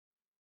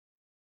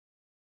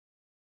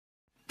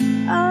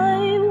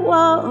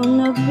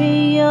wanna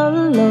be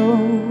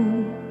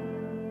alone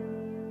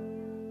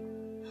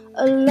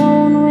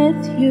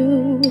with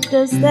you.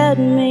 Does that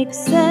make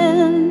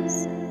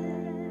sense?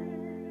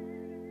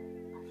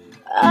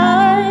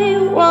 I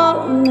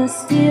wanna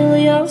steal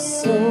your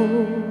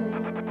soul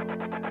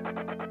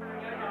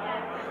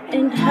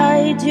and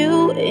hide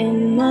you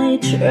in my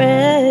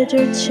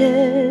treasure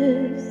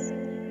chest.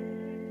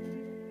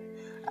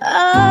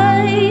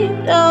 I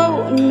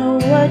don't know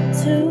what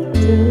to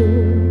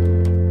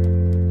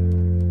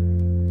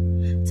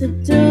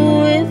do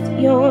with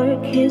your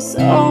kiss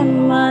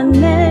on my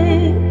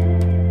neck.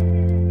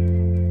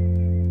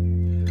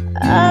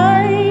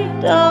 I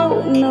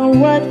don't know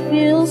what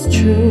feels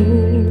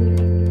true,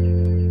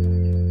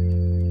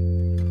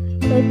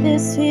 but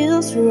this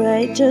feels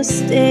right. Just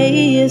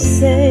stay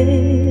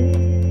safe.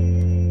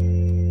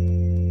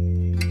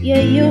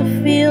 Yeah, you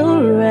feel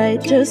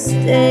right. Just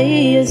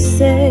stay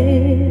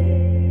safe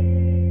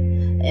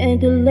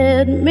and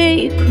let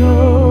me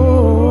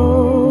crawl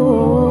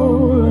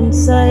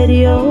inside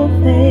your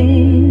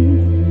veins.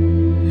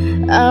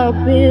 I'll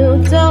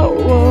build a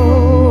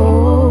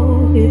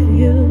wall, give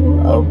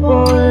you a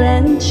ball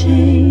and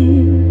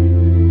chain.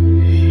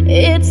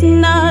 It's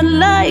not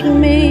like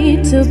me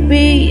to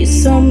be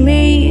so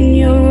mean.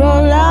 You're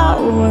all I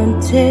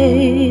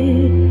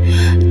wanted,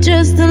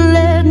 just to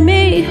let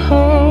me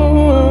hold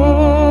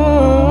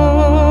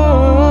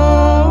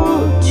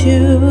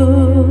you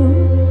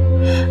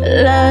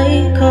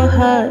like a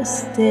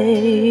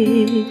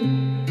hostage.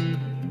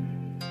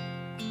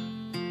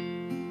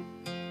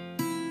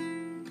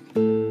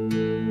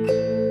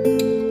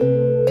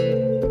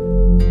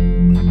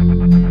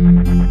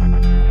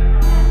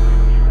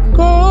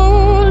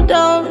 Gold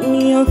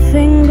on your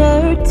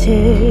fingertips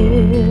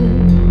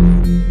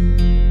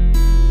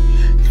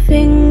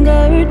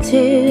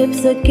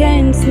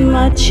against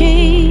my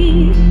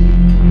cheek.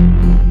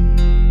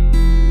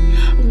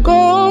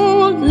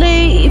 Gold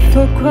leaf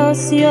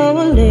across your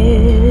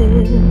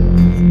lips.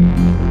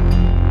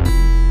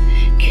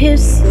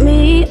 Kiss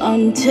me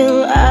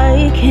until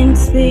I can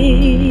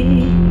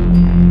speak.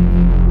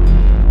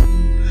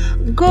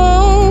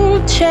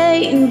 Gold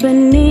chain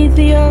beneath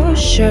your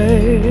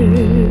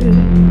shirt,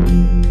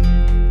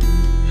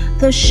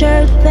 the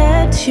shirt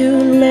that you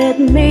let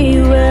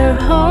me wear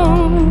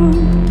home.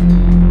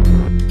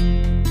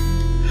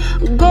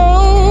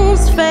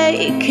 Gold's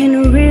fake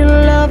and real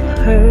love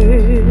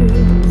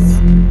hurts,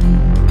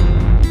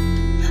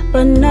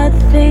 but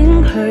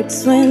nothing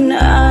hurts when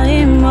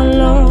I'm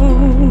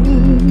alone.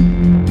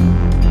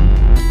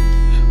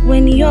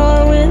 When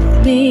you're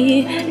with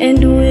me and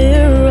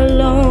we're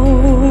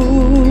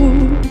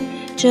alone,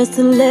 just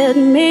let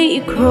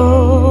me crawl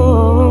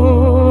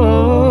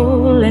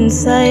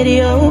inside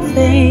your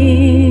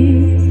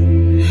veins.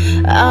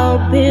 I'll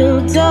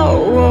build a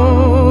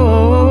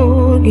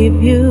wall,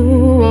 give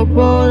you a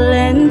ball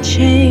and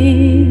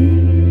chain.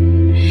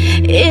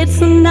 It's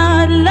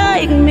not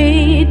like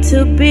me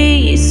to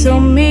be so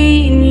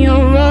mean.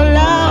 You're all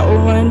I